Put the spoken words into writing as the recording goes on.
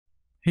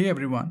Hey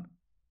everyone,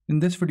 in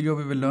this video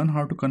we will learn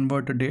how to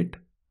convert a date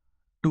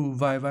to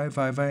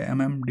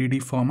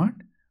YYYYMMDD format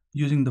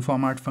using the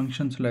format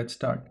function. So let's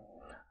start.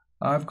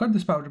 I've got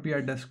this Power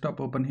BI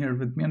desktop open here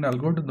with me, and I'll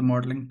go to the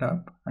modeling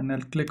tab and I'll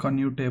click on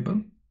new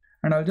table,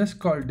 and I'll just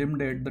call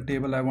DimDate the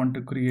table I want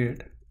to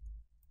create,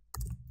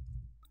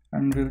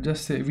 and we'll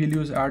just say we'll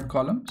use add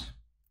columns,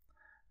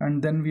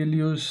 and then we'll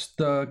use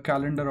the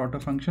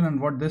CALENDARAUTO function.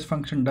 And what this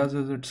function does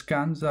is it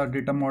scans our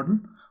data model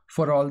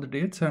for all the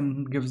dates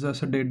and gives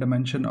us a date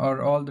dimension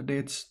or all the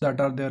dates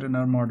that are there in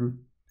our model.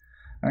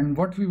 And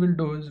what we will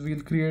do is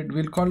we'll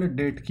call it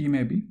DateKey,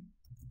 maybe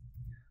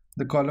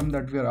the column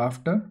that we are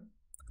after,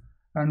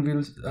 and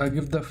we'll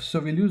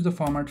we'll use the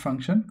format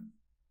function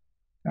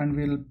and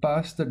we'll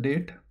pass the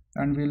date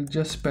and we'll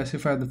just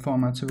specify the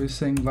format. So we're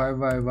saying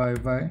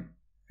YYYYMMDD,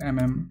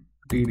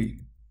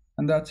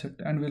 and that's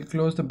it. And we'll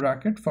close the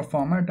bracket for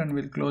format and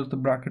we'll close the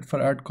bracket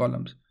for add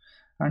columns,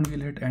 and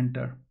we'll hit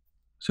enter.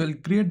 So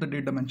it'll create the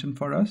date dimension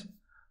for us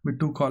with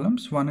two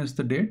columns. One is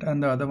the date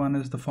and the other one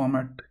is the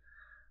format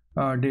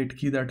date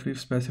key that we've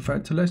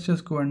specified. So let's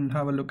just go and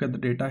have a look at the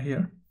data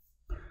here.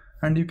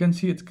 And you can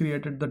see it's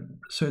created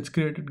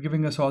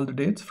giving us all the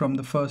dates from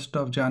the 1st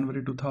of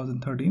January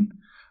 2013.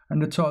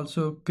 And it's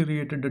also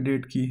created the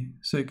date key.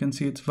 So you can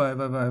see it's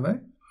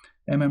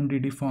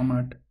YYYYMMDD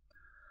format.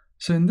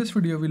 So in this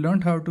video, we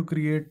learned how to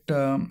create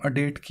a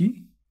date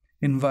key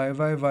in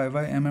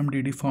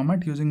YYYYMMDD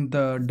format using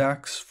the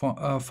DAX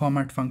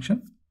format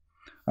function.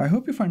 I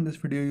hope you find this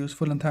video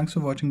useful, and thanks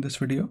for watching this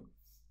video.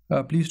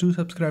 Please do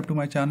subscribe to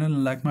my channel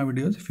and like my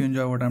videos if you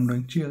enjoy what I'm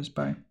doing. Cheers,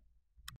 bye.